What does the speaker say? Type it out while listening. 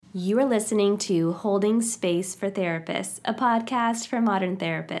You are listening to Holding Space for Therapists, a podcast for modern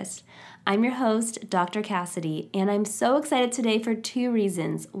therapists. I'm your host, Dr. Cassidy, and I'm so excited today for two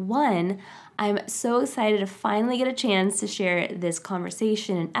reasons. One, I'm so excited to finally get a chance to share this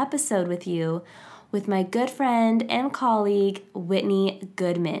conversation and episode with you with my good friend and colleague, Whitney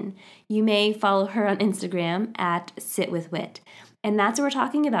Goodman. You may follow her on Instagram at SitWithWhit. And that's what we're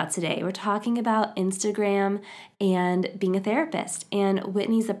talking about today. We're talking about Instagram and being a therapist. And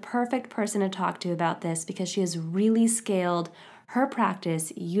Whitney's the perfect person to talk to about this because she has really scaled her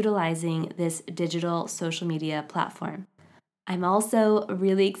practice utilizing this digital social media platform. I'm also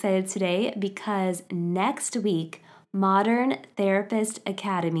really excited today because next week, Modern Therapist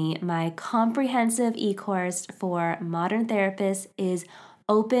Academy, my comprehensive e-course for modern therapists, is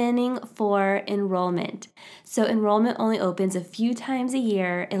opening for enrollment. So enrollment only opens a few times a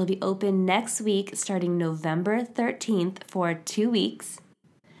year. It'll be open next week starting November 13th for 2 weeks.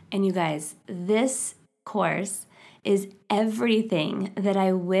 And you guys, this course is everything that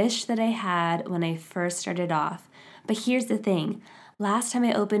I wish that I had when I first started off. But here's the thing. Last time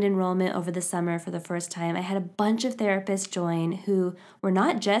I opened enrollment over the summer for the first time, I had a bunch of therapists join who were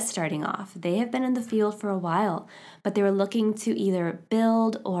not just starting off. They have been in the field for a while, but they were looking to either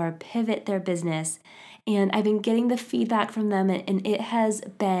build or pivot their business. And I've been getting the feedback from them, and it has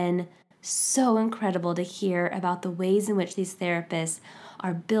been so incredible to hear about the ways in which these therapists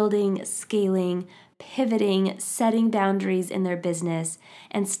are building, scaling, pivoting, setting boundaries in their business,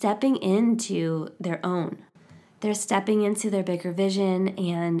 and stepping into their own. They're stepping into their bigger vision,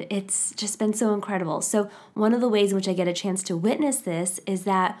 and it's just been so incredible. So one of the ways in which I get a chance to witness this is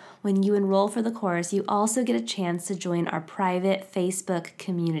that when you enroll for the course, you also get a chance to join our private Facebook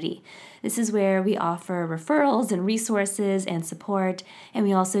community. This is where we offer referrals and resources and support, and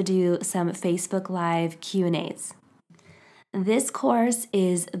we also do some Facebook Live Q&As. This course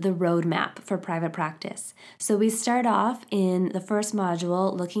is the roadmap for private practice. So we start off in the first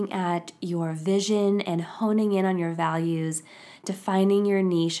module looking at your vision and honing in on your values, defining your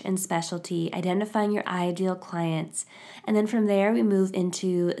niche and specialty, identifying your ideal clients. And then from there, we move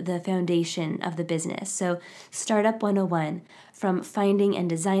into the foundation of the business. So Startup 101, from finding and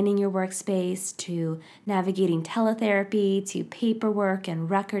designing your workspace to navigating teletherapy to paperwork and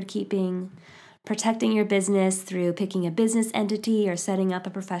record keeping, protecting your business through picking a business entity or setting up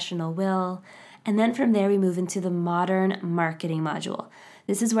a professional will. And then from there, we move into the modern marketing module.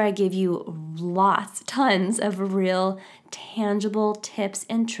 This is where I give you tons of real tangible tips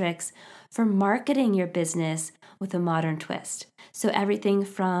and tricks for marketing your business with a modern twist. So everything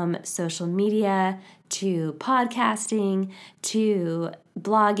from social media to podcasting to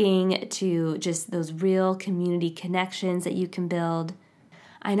blogging to just those real community connections that you can build.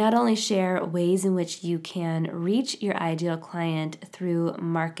 I not only share ways in which you can reach your ideal client through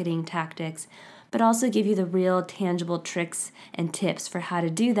marketing tactics, but also give you the real tangible tricks and tips for how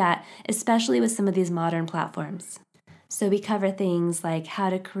to do that, especially with some of these modern platforms. So we cover things like how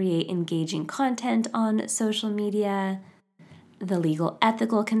to create engaging content on social media, the legal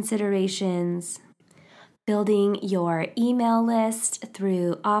ethical considerations, building your email list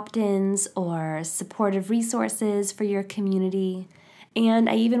through opt-ins or supportive resources for your community. And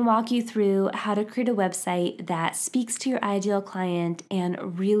I even walk you through how to create a website that speaks to your ideal client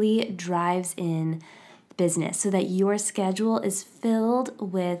and really drives in business so that your schedule is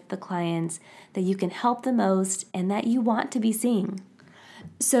filled with the clients that you can help the most and that you want to be seeing.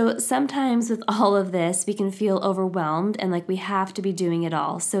 So sometimes with all of this, we can feel overwhelmed and like we have to be doing it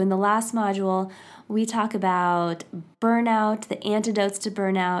all. So in the last module, we talk about burnout, the antidotes to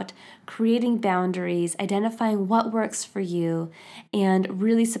burnout, creating boundaries, identifying what works for you, and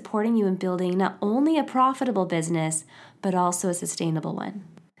really supporting you in building not only a profitable business, but also a sustainable one.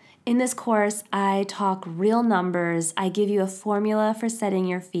 In this course, I talk real numbers, I give you a formula for setting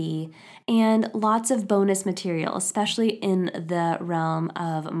your fee, and lots of bonus material, especially in the realm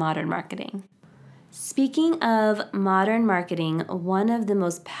of modern marketing. Speaking of modern marketing, one of the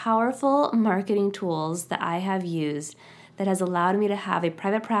most powerful marketing tools that I have used that has allowed me to have a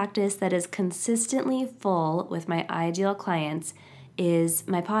private practice that is consistently full with my ideal clients is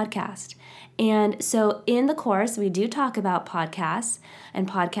my podcast. And so in the course, we do talk about podcasts and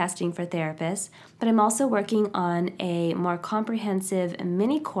podcasting for therapists, but I'm also working on a more comprehensive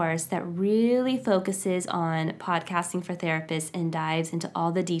mini course that really focuses on podcasting for therapists and dives into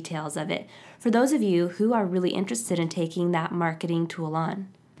all the details of it for those of you who are really interested in taking that marketing tool on.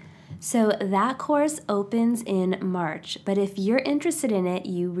 So that course opens in March, but if you're interested in it,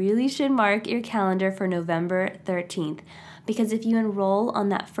 you really should mark your calendar for November 13th, because if you enroll on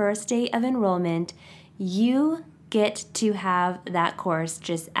that first day of enrollment, you get to have that course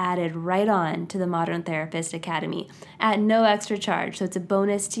just added right on to the Modern Therapist Academy at no extra charge. So it's a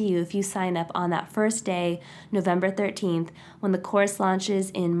bonus to you if you sign up on that first day, November 13th. When the course launches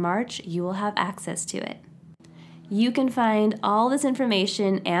in March, you will have access to it. You can find all this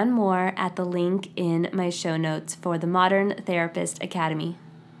information and more at the link in my show notes for the Modern Therapist Academy.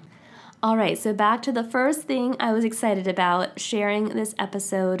 All right, so back to the first thing I was excited about sharing this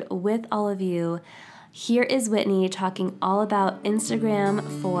episode with all of you. Here is Whitney talking all about Instagram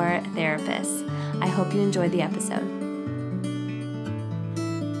for therapists. I hope you enjoyed the episode.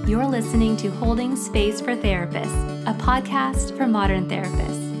 You're listening to Holding Space for Therapists, a podcast for modern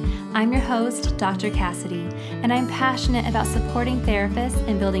therapists. I'm your host, Dr. Cassidy, and I'm passionate about supporting therapists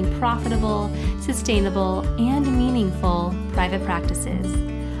in building profitable, sustainable, and meaningful private practices.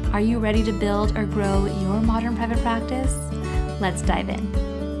 Are you ready to build or grow your modern private practice? Let's dive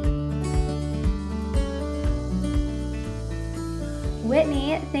in.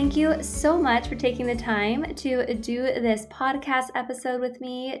 Whitney, thank you so much for taking the time to do this podcast episode with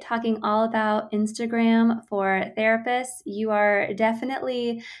me, talking all about Instagram for therapists. You are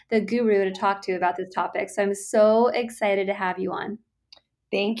definitely the guru to talk to about this topic, so I'm so excited to have you on.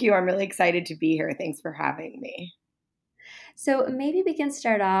 Thank you. I'm really excited to be here. Thanks for having me. So maybe we can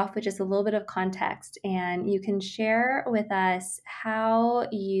start off with just a little bit of context, and you can share with us how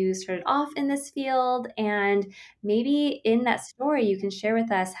you started off in this field, and maybe in that story you can share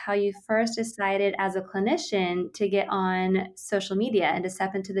with us how you first decided as a clinician to get on social media and to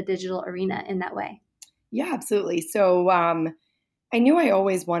step into the digital arena in that way. Yeah, absolutely. So I knew I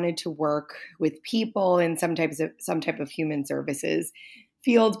always wanted to work with people in some type of human services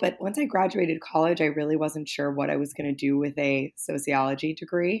field, but once I graduated college, I really wasn't sure what I was going to do with a sociology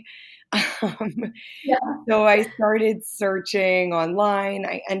degree. So I started searching online.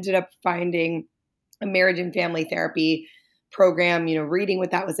 I ended up finding a marriage and family therapy program, reading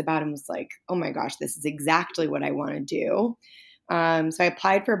what that was about, and was like, oh my gosh, this is exactly what I want to do. So I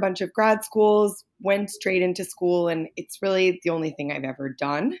applied for a bunch of grad schools, went straight into school, and it's really the only thing I've ever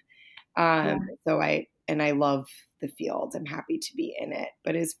done. So I love the field. I'm happy to be in it.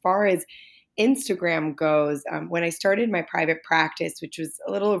 But as far as Instagram goes, when I started my private practice, which was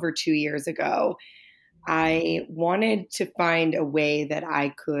a little over 2 years ago, I wanted to find a way that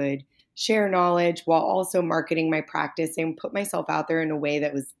I could share knowledge while also marketing my practice and put myself out there in a way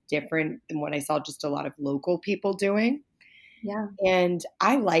that was different than what I saw just a lot of local people doing. Yeah. And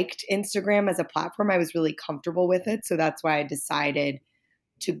I liked Instagram as a platform. I was really comfortable with it. So that's why I decided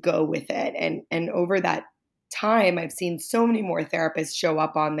to go with it. And over that time, I've seen so many more therapists show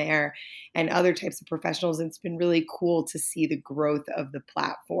up on there and other types of professionals. And it's been really cool to see the growth of the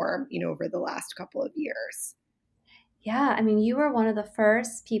platform, over the last couple of years. Yeah, I mean, you were one of the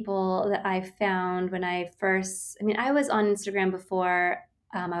first people that I found when I was on Instagram before.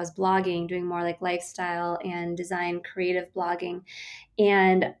 I was blogging, doing more like lifestyle and design creative blogging.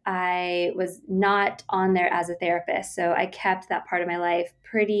 And I was not on there as a therapist. So I kept that part of my life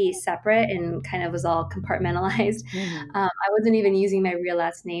pretty separate and kind of was all compartmentalized. I wasn't even using my real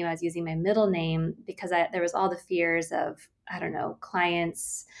last name. I was using my middle name because there was all the fears of, I don't know,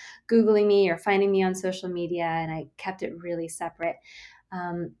 clients Googling me or finding me on social media. And I kept it really separate.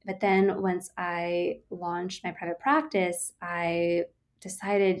 But then once I launched my private practice, I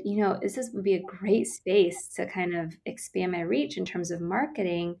decided, this would be a great space to kind of expand my reach in terms of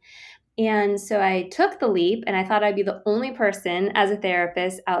marketing. And so I took the leap, and I thought I'd be the only person as a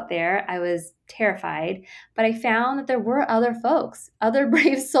therapist out there. I was terrified, but I found that there were other folks, other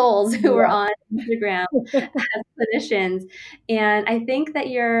brave souls who were on Instagram as clinicians. And I think that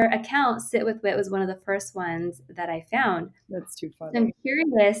your account, Sit with Wit, was one of the first ones that I found. That's too funny. So I'm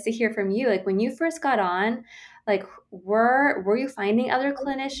curious to hear from you. Like when you first got on, like were you finding other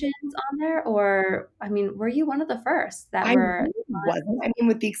clinicians on there, or were you one of the first that were? Really wasn't.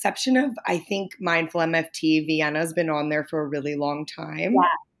 With the exception of, I think, Mindful MFT, Vienna's been on there for a really long time.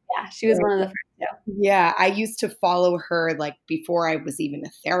 Yeah, she was one of the first too. Yeah, I used to follow her like before I was even a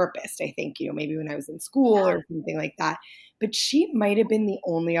therapist, I think, maybe when I was in school or something like that. But she might have been the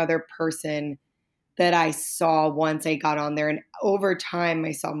only other person that I saw once I got on there. And over time,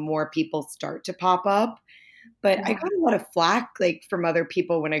 I saw more people start to pop up. But I got a lot of flack like from other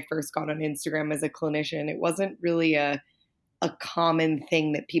people when I first got on Instagram as a clinician. It wasn't really a common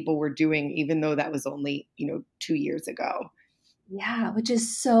thing that people were doing, even though that was only, 2 years ago. Yeah, which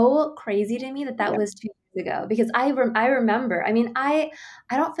is so crazy to me that was 2 years ago, because I remember, I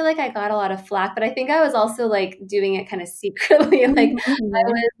don't feel like I got a lot of flack, but I think I was also like doing it kind of secretly. Like I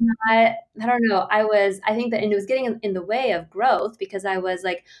was not, I don't know. I think that, and it was getting in the way of growth because I was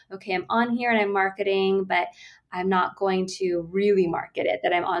like, okay, I'm on here and I'm marketing, but I'm not going to really market it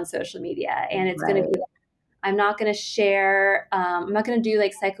that I'm on social media. And it's going to Right. be, I'm not going to share, I'm not going to do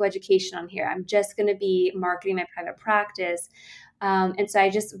like psychoeducation on here. I'm just going to be marketing my private practice. And so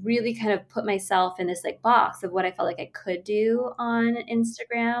I just really kind of put myself in this like box of what I felt like I could do on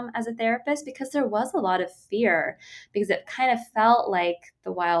Instagram as a therapist, because there was a lot of fear, because it kind of felt like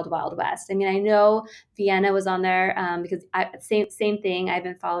the wild, wild west. I mean, I know Vienna was on there because same thing. I've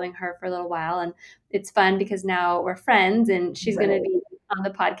been following her for a little while, and it's fun because now we're friends, and she's going to be on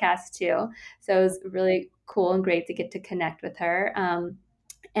the podcast too. So it was really cool and great to get to connect with her.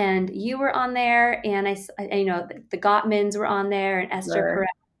 And you were on there, and you know, the Gottmans were on there, and Esther Sure. Perez.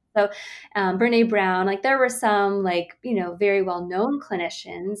 So Brene Brown, like there were some like, you know, very well-known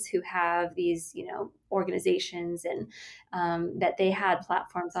clinicians who have these, you know, organizations, and that they had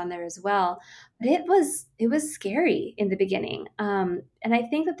platforms on there as well. But it was scary in the beginning. And I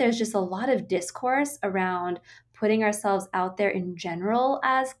think that there's just a lot of discourse around putting ourselves out there in general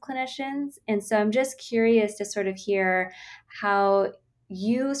as clinicians. And so I'm just curious to sort of hear how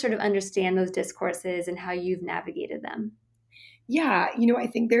you sort of understand those discourses and how you've navigated them. Yeah, you know, I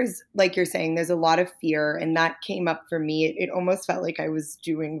think there's, like you're saying, there's a lot of fear, and that came up for me. It almost felt like I was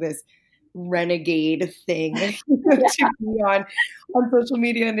doing this renegade thing to be on social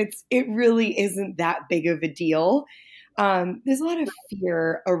media, and it really isn't that big of a deal. There's a lot of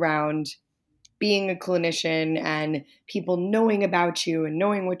fear around being a clinician and people knowing about you and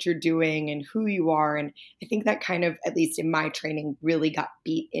knowing what you're doing and who you are, and I think that kind of, at least in my training, really got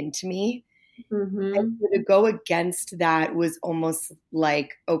beat into me. And Mm-hmm. so to go against that was almost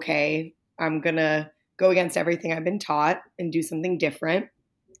like, okay, I'm going to go against everything I've been taught and do something different.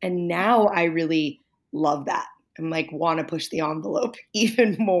 And now I really love that. I'm like, want to push the envelope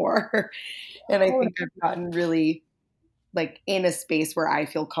even more. And I think I've gotten really like in a space where I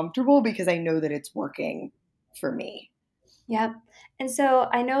feel comfortable because I know that it's working for me. Yep. And so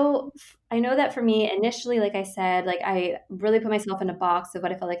I know that for me initially, like I said, like I really put myself in a box of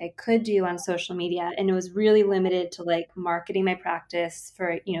what I felt like I could do on social media, and it was really limited to like marketing my practice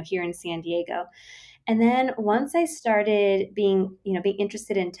for, you know, here in San Diego. And then once I started being, you know, being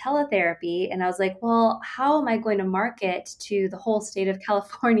interested in teletherapy, and I was like, well, how am I going to market to the whole state of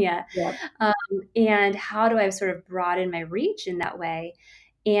California? Yeah. Um, and how do I sort of broaden my reach in that way?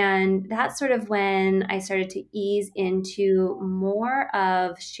 And that's sort of when I started to ease into more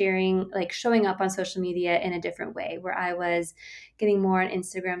of sharing, like showing up on social media in a different way, where I was getting more on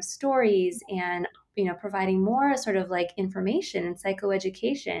Instagram stories and, you know, providing more sort of like information and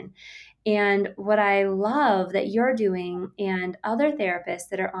psychoeducation. And what I love that you're doing and other therapists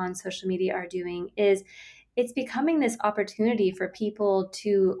that are on social media are doing is it's becoming this opportunity for people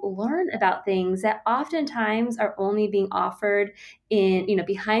to learn about things that oftentimes are only being offered in, you know,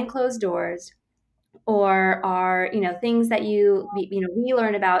 behind closed doors, or are, you know, things that you know, we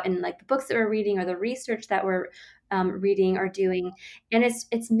learn about in like the books that we're reading or the research that we're reading or doing. And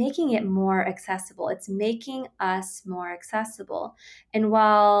it's making it more accessible. It's making us more accessible. And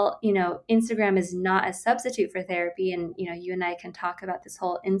while, you know, Instagram is not a substitute for therapy, and, you know, you and I can talk about this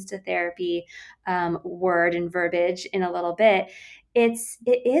whole insta therapy word and verbiage in a little bit, it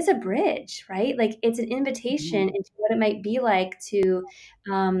is a bridge, right? Like it's an invitation into what it might be like to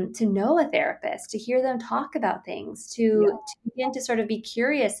know a therapist, to hear them talk about things, to begin to sort of be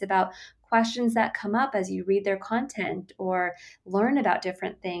curious about questions that come up as you read their content or learn about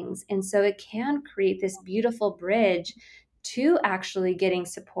different things. And so it can create this beautiful bridge to actually getting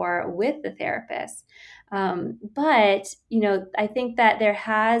support with the therapist. But, you know, I think that there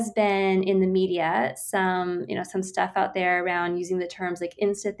has been in the media some, you know, some stuff out there around using the terms like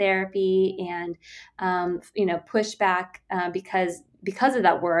insta therapy and, you know, pushback because of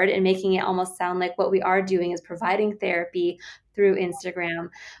that word, and making it almost sound like what we are doing is providing therapy through Instagram,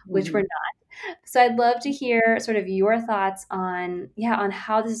 which we're Mhm. not. So I'd love to hear sort of your thoughts on, yeah, on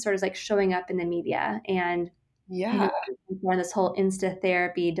how this is sort of like showing up in the media and, you Yeah. know, on this whole insta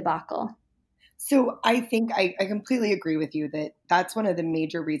therapy debacle. So I think I completely agree with you that that's one of the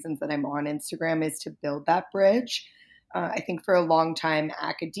major reasons that I'm on Instagram is to build that bridge. I think for a long time,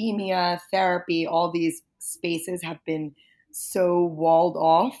 academia, therapy, all these spaces have been so walled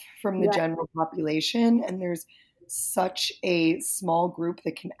off from the Right. general population, and there's such a small group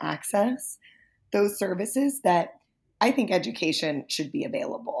that can access those services that I think education should be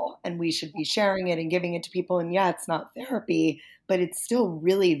available and we should be sharing it and giving it to people. And yeah, it's not therapy, but it's still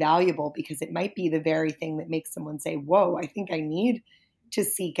really valuable because it might be the very thing that makes someone say, whoa, I think I need to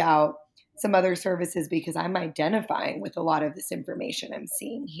seek out some other services because I'm identifying with a lot of this information I'm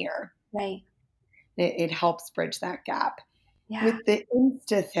seeing here. Right. It helps bridge that gap. Yeah. With the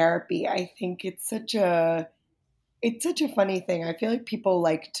Insta therapy, I think it's such a It's such a funny thing. I feel like people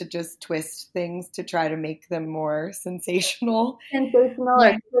like to just twist things to try to make them more sensational. Sensational or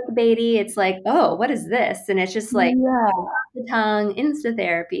My clickbaity. It's like, oh, what is this? And it's just like Yeah. the tongue insta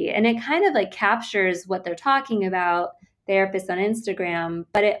therapy. And it kind of like captures what they're talking about, therapists on Instagram,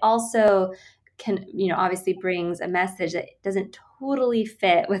 but it also can, obviously brings a message that doesn't totally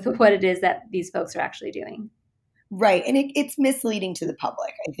fit with what it is that these folks are actually doing. Right. And it's misleading to the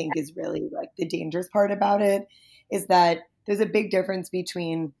public, I think is really like the dangerous part about it is that there's a big difference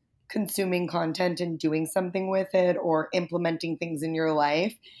between consuming content and doing something with it or implementing things in your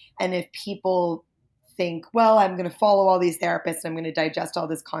life. And if people think, well, I'm going to follow all these therapists, I'm going to digest all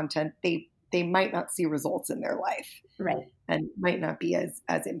this content, they might not see results in their life. Right. And might not be as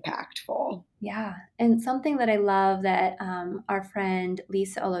impactful. Yeah. And something that I love that our friend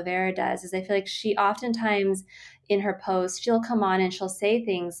Lisa Oliveira does is I feel like she oftentimes in her posts, she'll come on and she'll say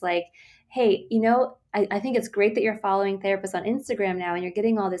things like, hey, I think it's great that you're following therapists on Instagram now and you're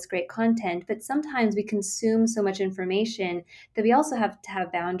getting all this great content, but sometimes we consume so much information that we also have to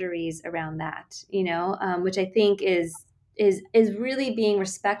have boundaries around that, which I think is really being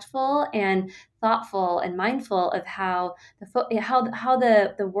respectful and thoughtful and mindful of how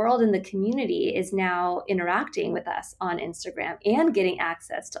the world and the community is now interacting with us on Instagram and getting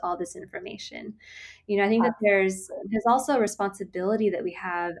access to all this information. I think that there's also a responsibility that we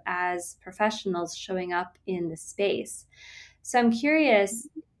have as professionals showing up in the space. So I'm curious,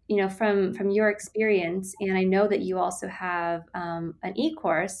 from your experience, and I know that you also have an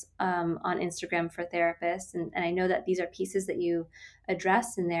e-course on Instagram for therapists, and I know that these are pieces that you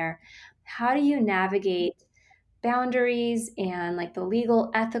address in there. How do you navigate boundaries and like the legal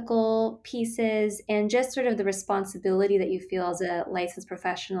ethical pieces and just sort of the responsibility that you feel as a licensed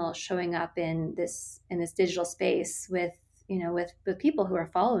professional showing up in this digital space with with people who are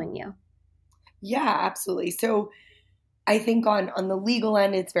following you? Yeah, absolutely. So I think on the legal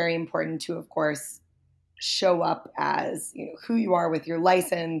end, it's very important to, of course, show up as who you are with your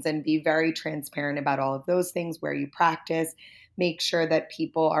license and be very transparent about all of those things, where you practice. Make sure that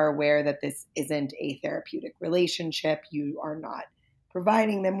people are aware that this isn't a therapeutic relationship. You are not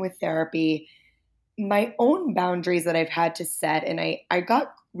providing them with therapy. My own boundaries that I've had to set, and I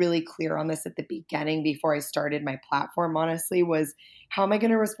got really clear on this at the beginning before I started my platform, honestly, was how am I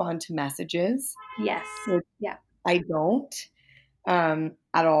going to respond to messages? Yes. Which Yeah. I don't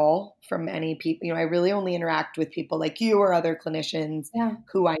at all from any people. I really only interact with people like you or other clinicians Yeah.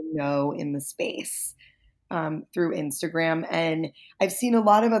 who I know in the space through Instagram. And I've seen a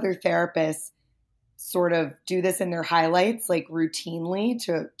lot of other therapists sort of do this in their highlights, like routinely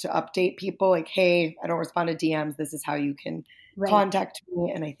to update people like, hey, I don't respond to DMs. This is how you can Right. contact me.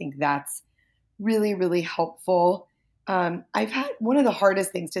 And I think that's really, really helpful. I've had one of the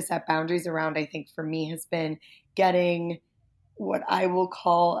hardest things to set boundaries around, I think, for me has been getting what I will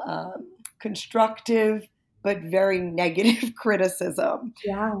call constructive but very negative criticism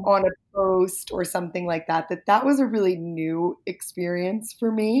Yeah. on a post or something like that. That was a really new experience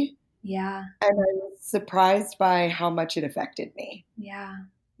for me, Yeah. and I was surprised by how much it affected me. Yeah.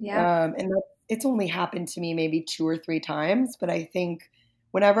 Yeah. It's only happened to me maybe 2 or 3 times, but I think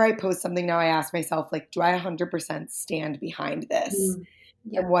whenever I post something now, I ask myself, like, do I 100% stand behind this Mm.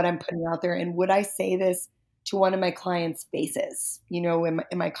 Yeah. and what I'm putting out there? And would I say this to one of my clients' faces?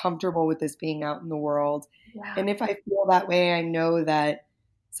 Am I comfortable with this being out in the world? Yeah. And if I feel that way, I know that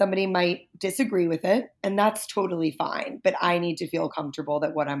somebody might disagree with it, and that's totally fine. But I need to feel comfortable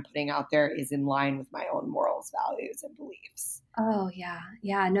that what I'm putting out there is in line with my own morals, values, and beliefs. Oh, yeah.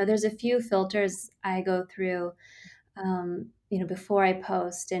 Yeah. No, there's a few filters I go through before I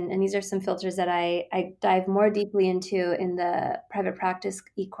post. And these are some filters that I dive more deeply into in the private practice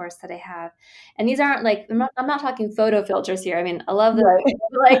e-course that I have. And these aren't like, I'm not talking photo filters here. I mean, I love them,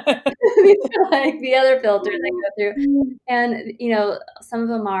 like, Right. these are like the other filters I go through. And, some of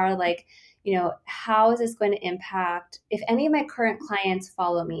them are like, how is this going to impact if any of my current clients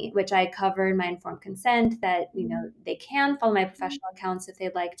follow me, which I cover in my informed consent that, they can follow my professional accounts if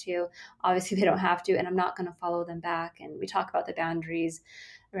they'd like to. Obviously, they don't have to, and I'm not going to follow them back. And we talk about the boundaries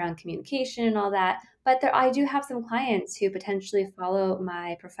around communication and all that. But I do have some clients who potentially follow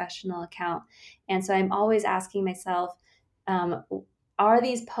my professional account. And so I'm always asking myself, um, are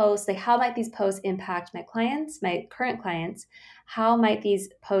these posts, like, how might these posts impact my clients, my current clients? How might these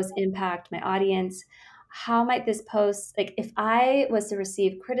posts impact my audience? How might this post, like, if I was to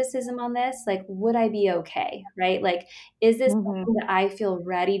receive criticism on this, like, would I be okay? Right? Like, is this Mhm. something that I feel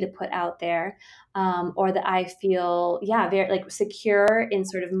ready to put out there? Or that I feel, yeah, very like secure in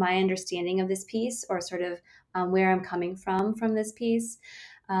sort of my understanding of this piece or sort of where I'm coming from this piece.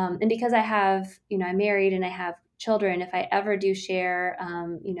 And because I'm married and I have children, if I ever do share,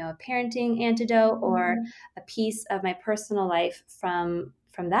 a parenting antidote or a piece of my personal life from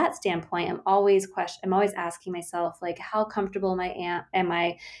that standpoint, I'm always asking myself, like, how comfortable am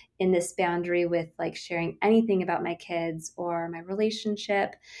I in this boundary with like sharing anything about my kids or my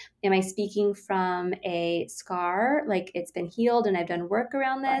relationship? Am I speaking from a scar, like it's been healed and I've done work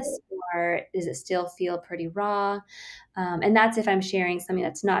around this, or does it still feel pretty raw? And that's if I'm sharing something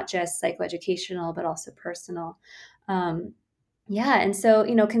that's not just psychoeducational, but also personal. Um, yeah. And so,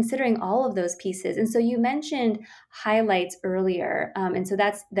 considering all of those pieces. And so you mentioned highlights earlier. And so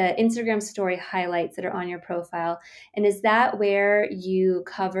that's the Instagram story highlights that are on your profile. And is that where you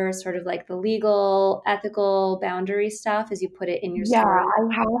cover sort of like the legal, ethical boundary stuff as you put it in your Yeah, story?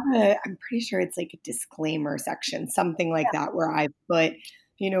 I'm pretty sure it's like a disclaimer section, something like that, where I put,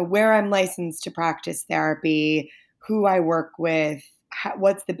 where I'm licensed to practice therapy, who I work with,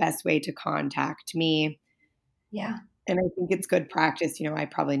 what's the best way to contact me. Yeah. And I think it's good practice. I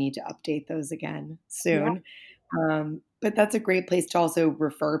probably need to update those again Yeah. soon. But that's a great place to also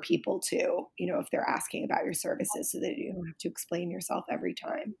refer people to, if they're asking about your services so that you don't have to explain yourself every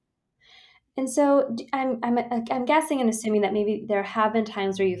time. And so I'm guessing and assuming that maybe there have been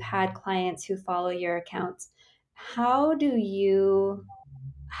times where you've had clients who follow your accounts. How do you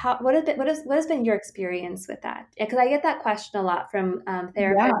how what has been your experience with that? Because I get that question a lot from Yeah,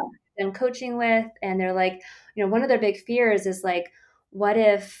 therapists I'm coaching with, and they're like, one of their big fears is like, what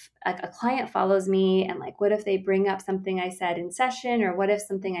if a client follows me, and like, what if they bring up something I said in session, or what if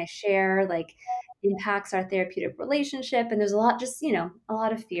something I share like impacts our therapeutic relationship? And there's a lot, just a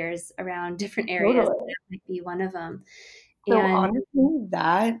lot of fears around different areas. totally. That might be one of them. So And honestly,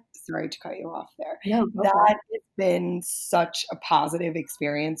 sorry to cut you off there. no, go for it. That has been such a positive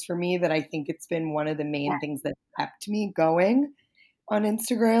experience for me that I think it's been one of the Yeah, main things that kept me going on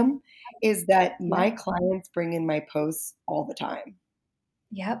Instagram is that yeah, my clients bring in my posts all the time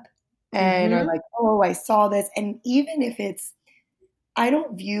yep. and are Mm-hmm. like, "Oh, I saw this." And even if I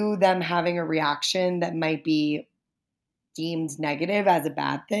don't view them having a reaction that might be deemed negative as a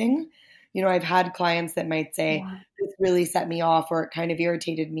bad thing. I've had clients that might say, Yeah. this really set me off or it kind of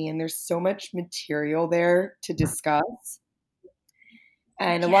irritated me. And there's so much material there to discuss.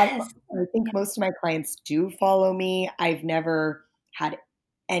 And Yes. I think most of my clients do follow me. I've never had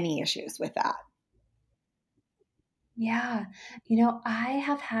any issues with that. Yeah. I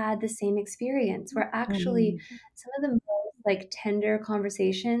have had the same experience where actually Mhm. some of the most like tender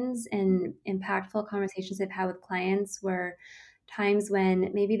conversations and impactful conversations I've had with clients were times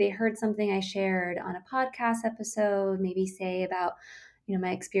when maybe they heard something I shared on a podcast episode, maybe say about,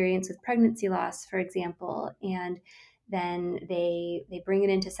 my experience with pregnancy loss, for example, and then they bring it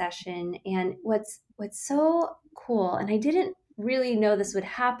into session. And what's so cool, and I didn't really know this would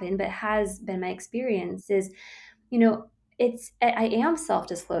happen, but has been my experience is you know, I am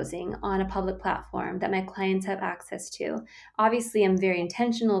self-disclosing on a public platform that my clients have access to. Obviously, I'm very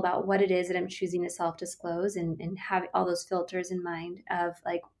intentional about what it is that I'm choosing to self-disclose and have all those filters in mind of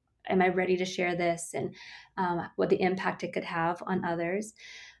like, am I ready to share this and what the impact it could have on others.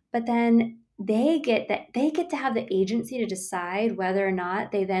 But then they get to have the agency to decide whether or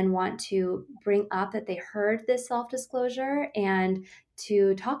not they then want to bring up that they heard this self-disclosure and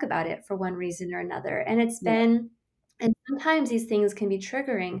to talk about it for one reason or another. And it's Yeah, been and sometimes these things can be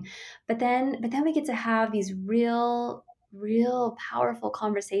triggering, but then we get to have these real powerful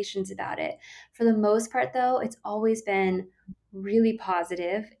conversations about it. For the most part though, it's always been really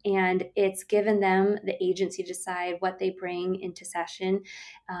positive, and it's given them the agency to decide what they bring into session,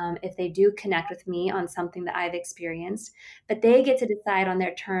 if they do connect with me on something that I've experienced. But they get to decide on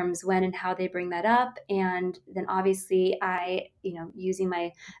their terms when and how they bring that up, and then obviously I, using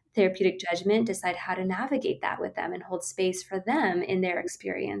my therapeutic judgment, decide how to navigate that with them and hold space for them in their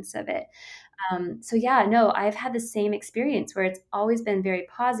experience of it. So yeah, no, I've had the same experience where it's always been very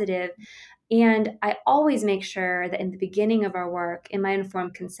positive, and I always make sure that in the beginning of our work, in my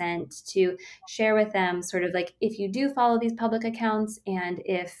informed consent, to share with them sort of like, if you do follow these public accounts, and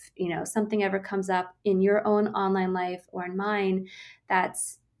if something ever comes up in your own online life or in mine, that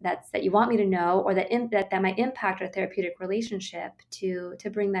you want me to know, or that might impact our therapeutic relationship, to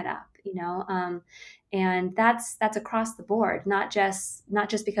bring that up. And that's across the board, not just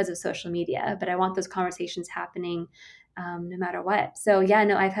because of social media, but I want those conversations happening no matter what. So yeah,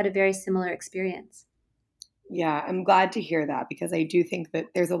 no, I've had a very similar experience. yeah, I'm glad to hear that because I do think that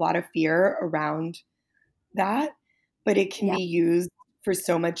there's a lot of fear around that, but it can Yeah. be used for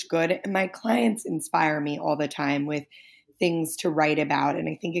so much good. And my clients inspire me all the time with things to write about. And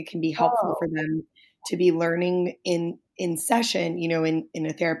I think it can be helpful Oh, for them to be learning in in session, in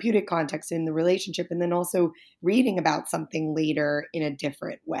a therapeutic context, in the relationship, and then also reading about something later in a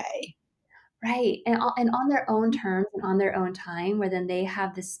different way. Right. And on their own terms and on their own time, where then they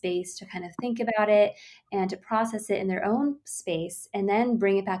have the space to kind of think about it and to process it in their own space and then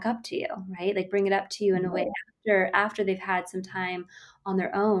bring it back up to you, right? Like bring it up to you in a way after they've had some time on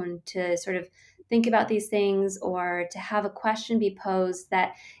their own to sort of think about these things, or to have a question be posed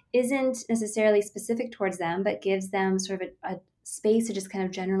that isn't necessarily specific towards them, but gives them sort of a space to just kind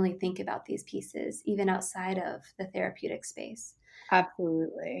of generally think about these pieces, even outside of the therapeutic space.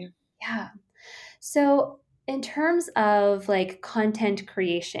 Absolutely. Yeah. So, in terms of like content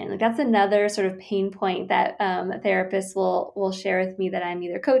creation, like that's another sort of pain point that therapists will share with me that I'm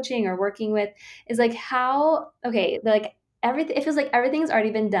either coaching or working with, is like how, okay, like everything, it feels like everything's already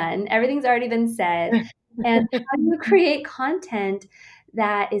been done, everything's already been said, and how do you create content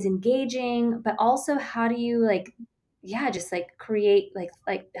that is engaging, but also how do you like, yeah, just like create like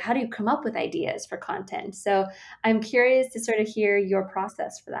how do you come up with ideas for content? So I'm curious to sort of hear your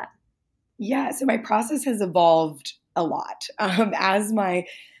process for that. Yeah, so my process has evolved a lot. As my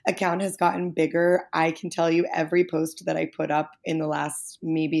account has gotten bigger, I can tell you every post that I put up in the last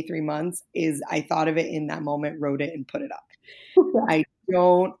maybe 3 months is I thought of it in that moment, wrote it, and put it up. I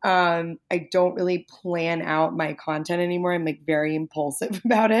don't really plan out my content anymore. I'm like very impulsive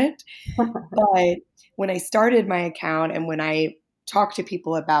about it. But when I started my account and when I talk to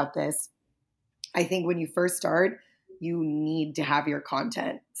people about this, I think when you first start, you need to have your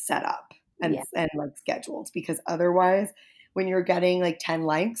content set up Yeah. and like scheduled, because otherwise when you're getting like 10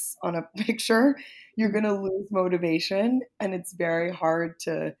 likes on a picture, you're going to lose motivation and it's very hard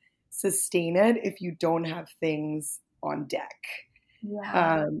to sustain it if you don't have things on deck.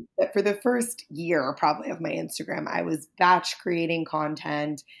 Yeah. But for the first year probably of my Instagram, I was batch creating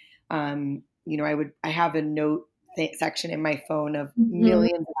content. I have a note section in my phone of Mhm.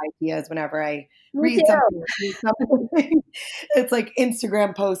 millions of ideas whenever I Me read too. something or see something. It's like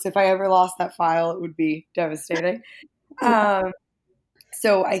Instagram posts. If I ever lost that file, it would be devastating. Yeah. Um,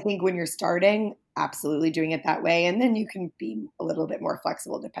 so I think when you're starting, absolutely doing it that way. And then you can be a little bit more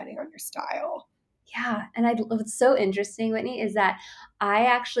flexible depending on your style. Yeah, and what's so interesting, Whitney, is that I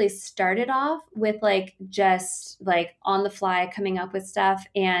actually started off with like just like on the fly coming up with stuff,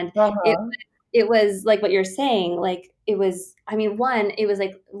 and it Uh-huh. it was like what you're saying, like it was, I mean, one, it was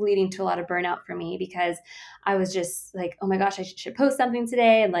like leading to a lot of burnout for me because I was just like, oh my gosh, I should post something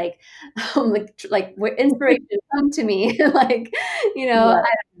today, and like like where inspiration come to me, like, I Yeah. don't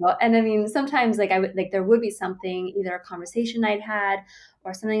know. And I mean, sometimes like I would like there would be something, either a conversation I'd had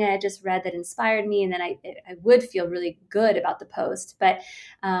or something I had just read that inspired me, and then I would feel really good about the post. But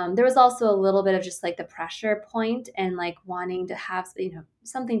there was also a little bit of just like the pressure point and like wanting to have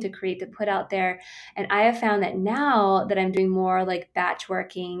something to create, to put out there. And I have found that now that I'm doing more like batch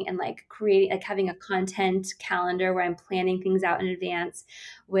working and like creating, like having a content calendar where I'm planning things out in advance,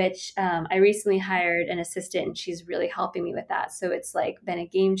 which I recently hired an assistant and she's really helping me with that. So it's like been a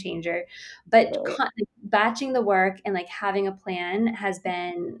game changer. But Right. batching the work and like having a plan has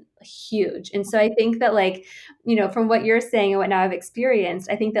been huge. And so I think that like, from what you're saying and what now I've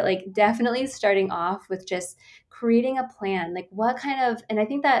experienced, I think that like definitely starting off with just creating a plan, like what kind of, and I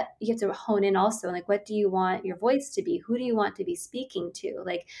think that you have to hone in also, like what do you want your voice to be? Who do you want to be speaking to?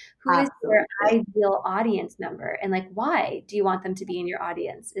 Like who is your Absolutely. ideal audience member? And like why do you want them to be in your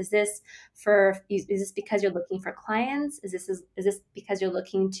audience? Is this because you're looking for clients? Is this because you're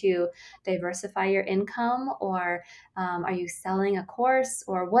looking to diversify your income, or are you selling a course,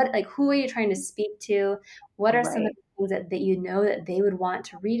 or what, like who are you trying to speak to? What are some of Right. the things that they would want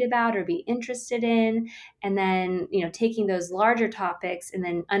to read about or be interested in? And then taking those larger topics and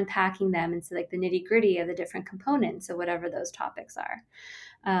then unpacking them into like the nitty gritty of the different components of whatever those topics are.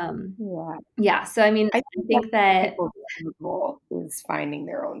 um, Yeah. yeah, so I mean, I I think that's think that people's goal is finding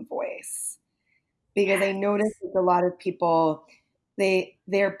their own voice, because I yes. notice that a lot of people,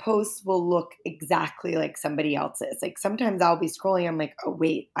 their posts will look exactly like somebody else's. Like sometimes I'll be scrolling, I'm like, oh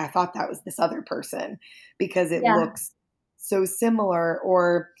wait, I thought that was this other person, because it Yeah. looks so similar.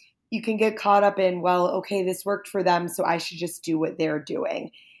 Or you can get caught up in, well, okay, this worked for them, so I should just do what they're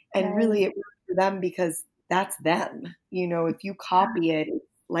doing. And Right. really it worked for them because that's them. If you copy it, it's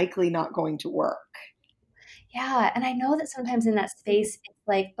likely not going to work. Yeah, and I know that sometimes in that space, it's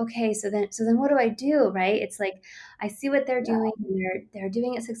like, okay, so then what do I do, right? It's like I see what they're Yeah. doing, and they're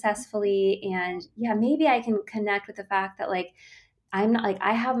doing it successfully, and yeah, maybe I can connect with the fact that like I'm not like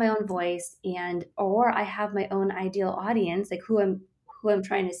I have my own voice, and or I have my own ideal audience, like who I'm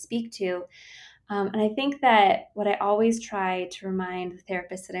trying to speak to. And I think that what I always try to remind the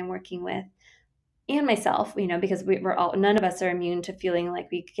therapists that I'm working with, and myself, because we're all, none of us are immune to feeling like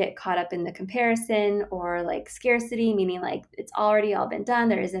we get caught up in the comparison or like scarcity, meaning like it's already all been done.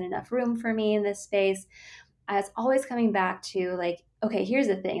 There isn't enough room for me in this space. It's always coming back to like, okay, here's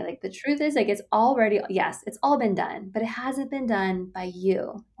the thing. Like the truth is like, it's already, yes, it's all been done, but it hasn't been done by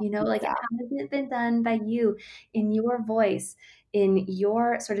you, like it Exactly. hasn't been done by you in your voice, in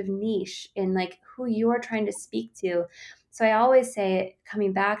your sort of niche, in like who you're trying to speak to. So I always say,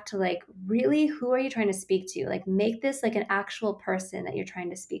 coming back to like, really, who are you trying to speak to? Like, make this like an actual person that you're trying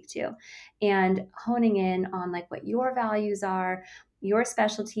to speak to, and honing in on like what your values are, your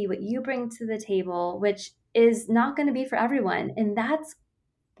specialty, what you bring to the table, which is not going to be for everyone. And that's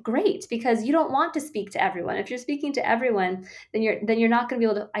great, because you don't want to speak to everyone. If you're speaking to everyone, then you're not going to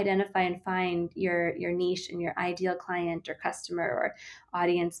be able to identify and find your niche and your ideal client or customer or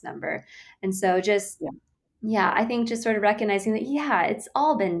audience member. And so just, Yeah. yeah, I think just sort of recognizing that, yeah, it's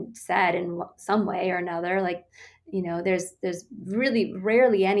all been said in some way or another. Like, there's really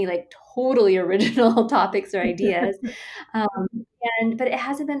rarely any like totally original topics or ideas. Um, but it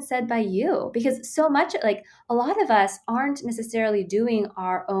hasn't been said by you, because so much, like a lot of us aren't necessarily doing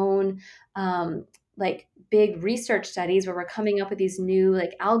our own like big research studies where we're coming up with these new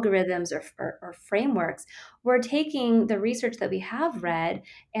like algorithms or frameworks. We're taking the research that we have read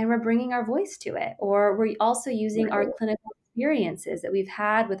and we're bringing our voice to it, or we're also using our Right. clinical experiences that we've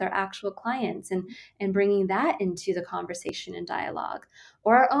had with our actual clients, and bringing that into the conversation and dialogue,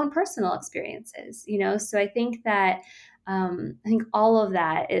 or our own personal experiences. So I think all of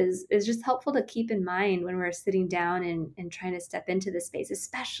that is just helpful to keep in mind when we're sitting down and trying to step into this space,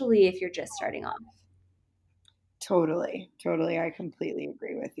 especially if you're just starting off. Totally. Totally. I completely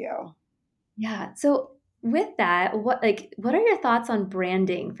agree with you. Yeah. So with that, what are your thoughts on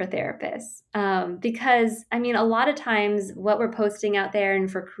branding for therapists? Because I mean, a lot of times what we're posting out there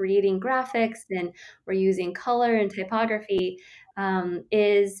and for creating graphics, and we're using color and typography,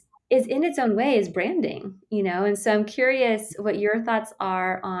 is in its own way is branding, And so I'm curious what your thoughts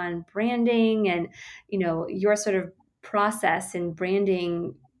are on branding, and your sort of process in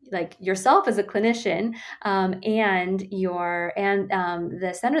branding, like yourself as a clinician, and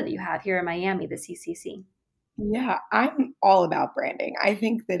the center that you have here in Miami, the CCC. Yeah, I'm all about branding. I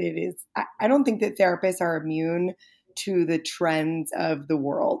think that it is, I don't think that therapists are immune to the trends of the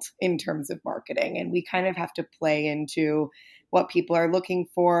world in terms of marketing. And we kind of have to play into what people are looking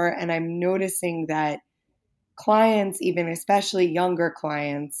for. And I'm noticing that clients, even especially younger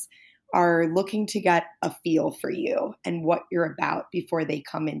clients, are looking to get a feel for you and what you're about before they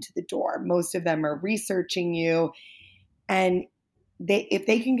come into the door. Most of them are researching you, and if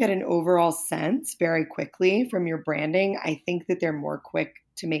they can get an overall sense very quickly from your branding, I think that they're more quick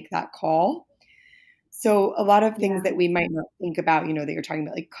to make that call. So a lot of things Yeah. that we might not think about, that you're talking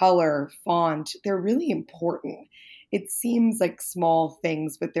about, like color, font, they're really important. It seems like small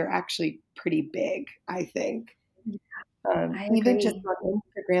things, but they're actually pretty big, I think. I Even just agree. on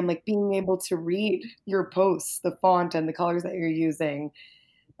Instagram, like being able to read your posts, the font and the colors that you're using.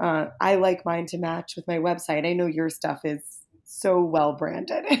 I like mine to match with my website. I know your stuff is so well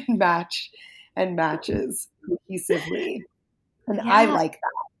branded and matches cohesively, and I Yeah. like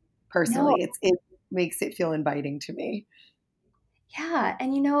that No. personally. It makes it feel inviting to me. Yeah.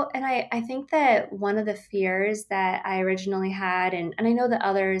 And I think that one of the fears that I originally had, and I know that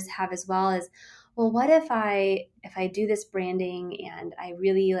others have as well, is, well, what if I do this branding and I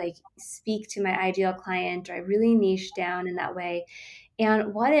really like speak to my ideal client, or I really niche down in that way?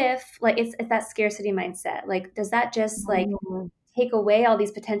 And what if, like, it's that scarcity mindset? Like, does that just like Mhm. take away all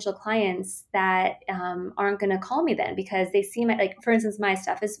these potential clients that aren't going to call me then, because they see my, like, for instance, my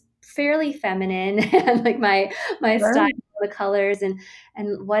stuff is fairly feminine and like my style, Sure. the colors, and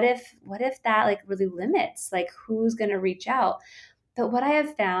what if that like really limits like who's going to reach out? But what I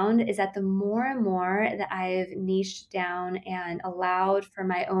have found is that the more and more that I've niched down and allowed for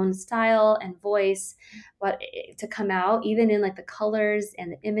my own style and voice to come out, even in like the colors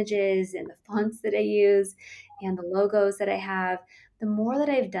and the images and the fonts that I use and the logos that I have, the more that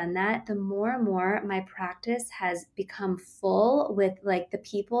I've done that, the more and more my practice has become full with like the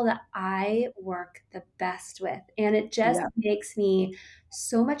people that I work the best with. And it just Yeah. makes me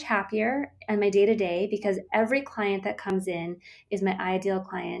so much happier in my day to day, because every client that comes in is my ideal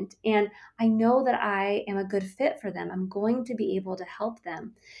client. And I know that I am a good fit for them. I'm going to be able to help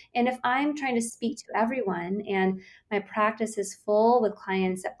them. And if I'm trying to speak to everyone and my practice is full with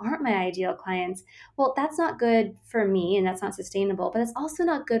clients that aren't my ideal clients, well, that's not good for me and that's not sustainable, but it's also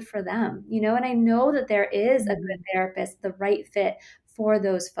not good for them, And I know that there is a good Mhm. therapist, the right fit for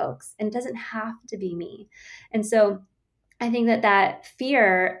those folks, and it doesn't have to be me. And so I think that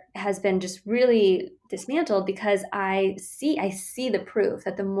fear has been just really dismantled because I see the proof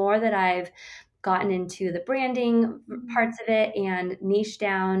that the more that I've gotten into the branding parts of it and niche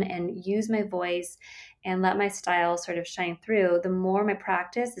down and use my voice and let my style sort of shine through, the more my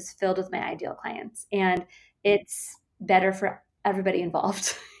practice is filled with my ideal clients. And it's better for everybody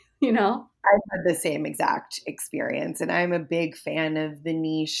involved, you know? I've had the same exact experience, and I'm a big fan of the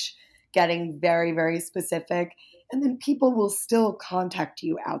niche getting very, very specific. And then people will still contact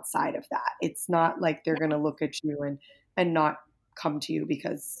you outside of that. It's not like they're going to look at you and not come to you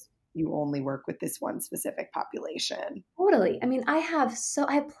because you only work with this one specific population. Totally. I mean, I have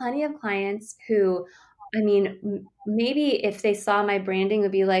plenty of clients who, I mean, maybe if they saw my branding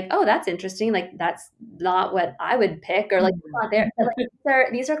would be like, oh, that's interesting. Like that's not what I would pick, or like it's not there. But,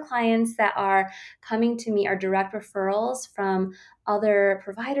 like, these are clients that are coming to me, are direct referrals from other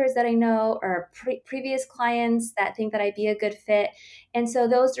providers that I know, or previous clients that think that I'd be a good fit. And so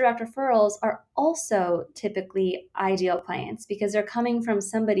those direct referrals are also typically ideal clients because they're coming from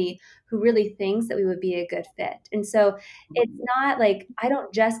somebody who really thinks that we would be a good fit. And so it's not like I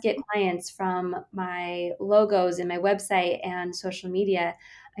don't just get clients from my logos and my website and social media.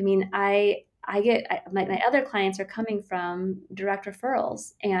 I mean, my other clients are coming from direct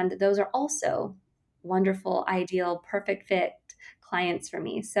referrals, and those are also wonderful, ideal, perfect fit clients for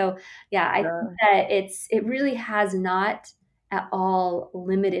me. So yeah, I think that it really has not at all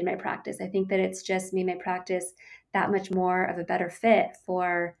limited my practice. I think that it's just made my practice that much more of a better fit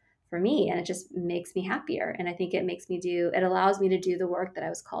for me, and it just makes me happier, and I think it allows me to do the work that I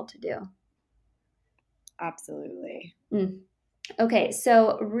was called to do. Absolutely. Okay,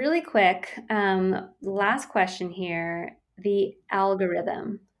 so really quick, last question here, the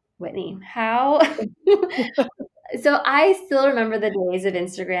algorithm, Whitney, how so I still remember the days of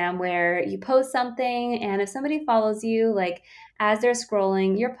Instagram where you post something, and if somebody follows you, like as they're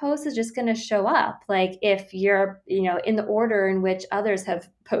scrolling, your post is just going to show up, like if you're, in the order in which others have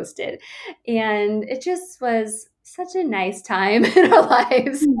posted. And it just was such a nice time in our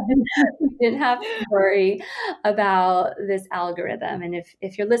lives. We didn't have to worry about this algorithm. And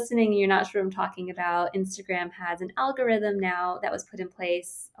if you're listening and you're not sure what I'm talking about, Instagram has an algorithm now that was put in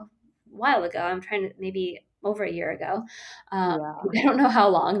place a while ago. I'm trying to maybe over a year ago. I don't know how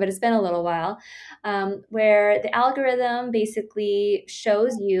long, but it's been a little while, where the algorithm basically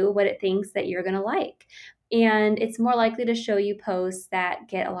shows you what it thinks that you're going to like. And it's more likely to show you posts that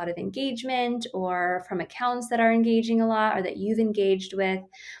get a lot of engagement or from accounts that are engaging a lot or that you've engaged with.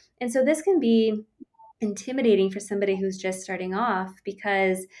 And so this can be intimidating for somebody who's just starting off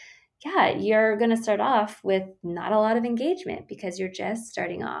because yeah, you're going to start off with not a lot of engagement because you're just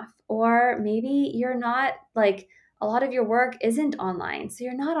starting off. Or maybe you're not like a lot of your work isn't online. So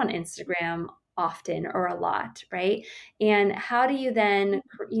you're not on Instagram often or a lot, right? And how do you then,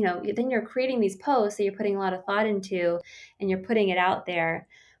 then you're creating these posts that you're putting a lot of thought into and you're putting it out there.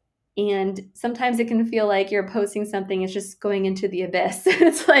 And sometimes it can feel like you're posting something, it's just going into the abyss.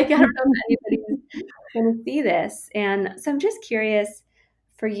 It's like, I don't know if anybody's going to see this. And so I'm just curious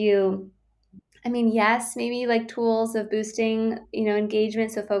for you. I mean, yes, maybe like tools of boosting,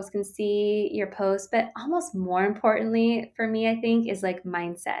 engagement so folks can see your posts, but almost more importantly for me, I think, is like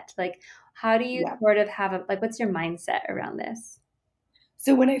mindset. Like, how do you sort of have what's your mindset around this?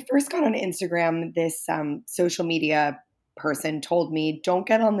 So when I first got on Instagram, this social media person told me, don't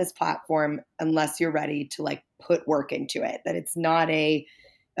get on this platform unless you're ready to like put work into it, that it's not a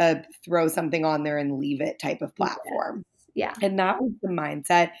throw something on there and leave it type of platform. Yeah. And that was the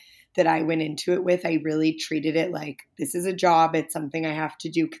mindset that I went into it with. I really treated it like this is a job. It's something I have to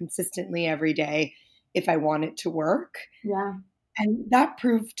do consistently every day if I want it to work. Yeah. And that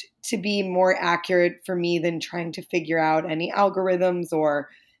proved to be more accurate for me than trying to figure out any algorithms or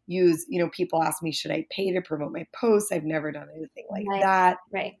use, people ask me, should I pay to promote my posts? I've never done anything like that.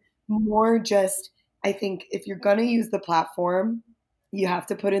 Right. More just, I think if you're going to use the platform, you have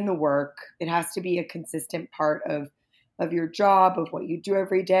to put in the work. It has to be a consistent part of your job, of what you do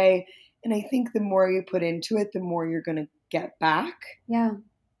every day. And I think the more you put into it, the more you're going to get back. Yeah.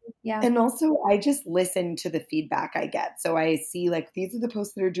 Yeah. And also I just listen to the feedback I get. So I see like, these are the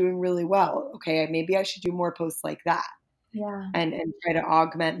posts that are doing really well. Okay, maybe I should do more posts like that. Yeah. And try to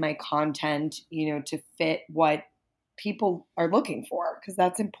augment my content, to fit what people are looking for, because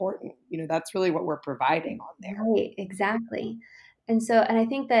that's important. That's really what we're providing on there. Right, exactly. And I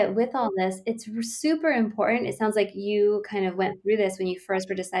think that with all this, it's super important. It sounds like you kind of went through this when you first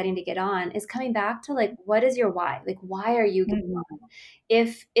were deciding to get on, is coming back to like, what is your why? Like, why are you getting on?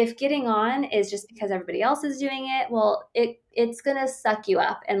 If getting on is just because everybody else is doing it, well, it's gonna suck you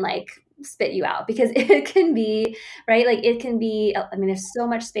up and like spit you out because it can be, right? Like it can be, I mean, there's so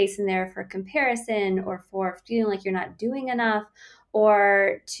much space in there for comparison or for feeling like you're not doing enough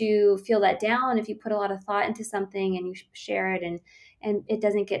or to feel let down if you put a lot of thought into something and you share it and it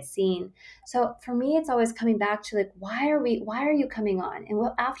doesn't get seen. So for me, it's always coming back to like, why are you coming on? And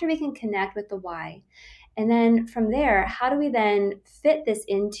after we can connect with the why, and then from there, how do we then fit this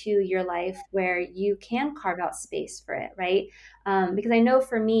into your life where you can carve out space for it, right? Because I know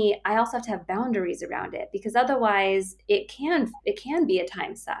for me, I also have to have boundaries around it because otherwise it can be a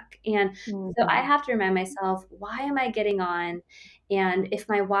time suck. And so I have to remind myself, why am I getting on? And if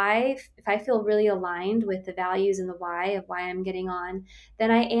I feel really aligned with the values and the why of why I'm getting on,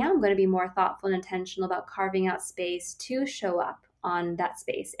 then I am going to be more thoughtful and intentional about carving out space to show up on that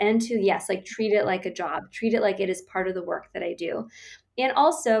space and to, yes, like treat it like a job, treat it like it is part of the work that I do. And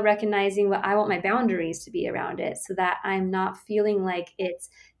also recognizing what I want my boundaries to be around it so that I'm not feeling like it's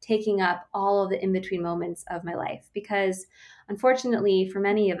taking up all of the in between moments of my life. Because unfortunately, for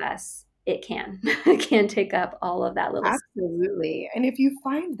many of us, it can. It can take up all of that little. Absolutely. And if you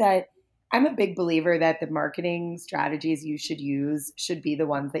find that, I'm a big believer that the marketing strategies you should use should be the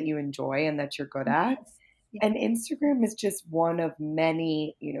ones that you enjoy and that you're good at. Yes. And Instagram is just one of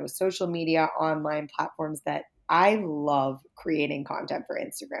many, social media online platforms that I love creating content for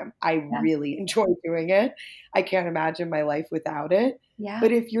Instagram. I really enjoy doing it. I can't imagine my life without it. Yeah.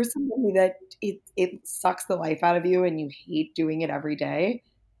 But if you're somebody that it sucks the life out of you and you hate doing it every day,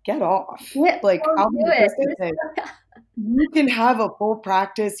 get off. Yeah, Like, don't I'll be do the first to it. say, you can have a full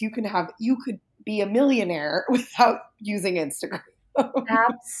practice. You could be a millionaire without using Instagram.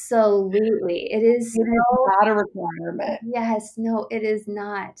 Absolutely. It is It is so. not a requirement. Yes, no, it is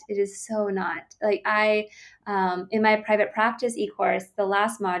not. It is so not. Like in my private practice e-course, the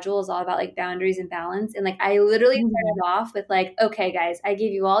last module is all about like boundaries and balance. And like, I literally started off with like, okay, guys, I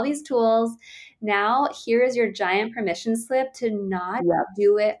gave you all these tools. Now here is your giant permission slip to not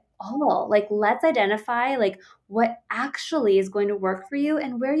do it all. Like, let's identify like what actually is going to work for you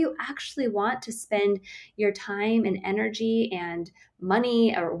and where you actually want to spend your time and energy and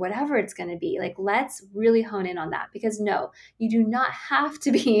money or whatever it's going to be. Like, let's really hone in on that because no, you do not have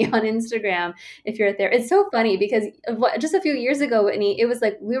to be on Instagram if you're there. It's so funny because just a few years ago, Whitney, it was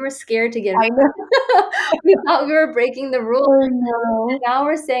like we were scared to get. I know. We thought we were breaking the rules. I know. Now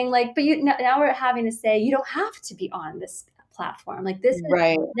we're saying like, but now we're having to say you don't have to be on this platform. Like this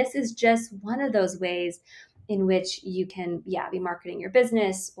is just one of those ways in which you can, be marketing your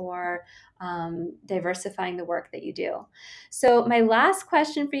business or diversifying the work that you do. So my last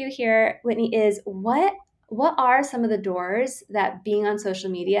question for you here, Whitney, is what are some of the doors that being on social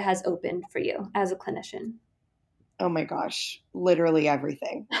media has opened for you as a clinician? Oh my gosh, literally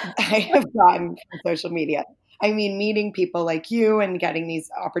everything I have gotten from social media. I mean, meeting people like you and getting these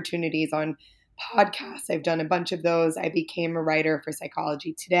opportunities on podcasts. I've done a bunch of those. I became a writer for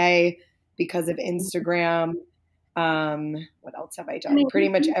Psychology Today because of Instagram. What else have I done? I mean, Pretty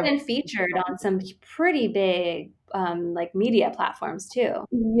much you've been everything. featured on some pretty big like media platforms too.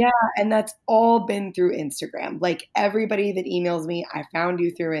 Yeah, and that's all been through Instagram. Like everybody that emails me, I found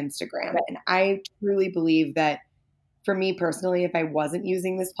you through Instagram. And I truly believe that for me personally, if I wasn't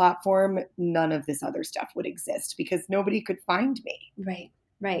using this platform, none of this other stuff would exist because nobody could find me.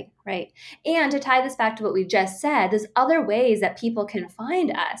 Right. And to tie this back to what we just said, there's other ways that people can find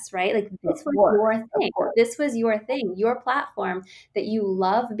us, right? Like this was your thing. This was your thing, your platform that you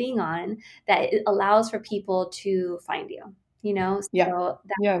love being on that it allows for people to find you, So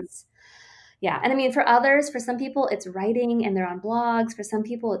that's, and I mean, for others, for some people, it's writing and they're on blogs. For some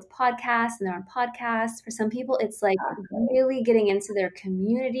people, it's podcasts and they're on podcasts. For some people, it's like really getting into their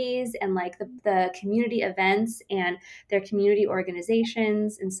communities and like the community events and their community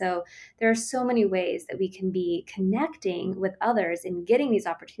organizations. And so there are so many ways that we can be connecting with others and getting these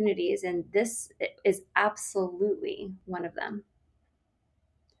opportunities. And this is absolutely one of them.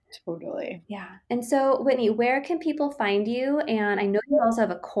 Totally. Yeah. And so, Whitney, where can people find you? And I know you also have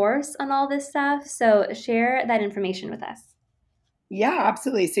a course on all this stuff. So share that information with us. Yeah,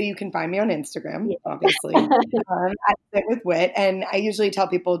 absolutely. So you can find me on Instagram, obviously, at Sit with Whit. And I usually tell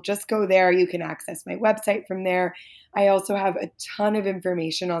people just go there. You can access my website from there. I also have a ton of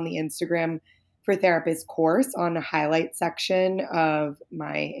information on the Instagram for Therapists course on the highlight section of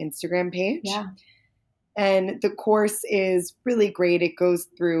my Instagram page. Yeah. And the course is really great. It goes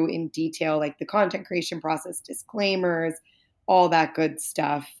through in detail, like the content creation process, disclaimers, all that good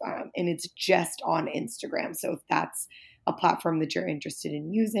stuff. And it's just on Instagram. So if that's a platform that you're interested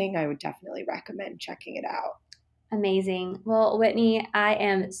in using, I would definitely recommend checking it out. Amazing. Well, Whitney, I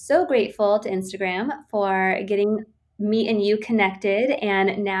am so grateful to Instagram for getting me and you connected,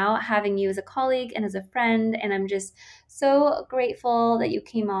 and now having you as a colleague and as a friend. And I'm just so grateful that you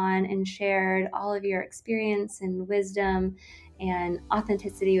came on and shared all of your experience and wisdom and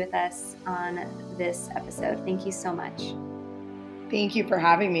authenticity with us on this episode. Thank you so much. Thank you for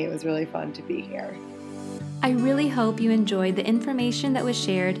having me. It was really fun to be here. I really hope you enjoyed the information that was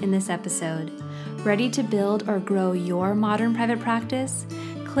shared in this episode. Ready to build or grow your modern private practice?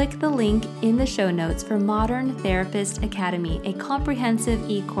 Click the link in the show notes for Modern Therapist Academy, a comprehensive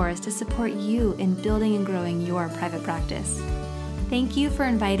e-course to support you in building and growing your private practice. Thank you for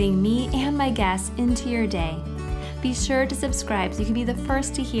inviting me and my guests into your day. Be sure to subscribe so you can be the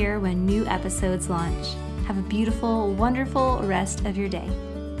first to hear when new episodes launch. Have a beautiful, wonderful rest of your day.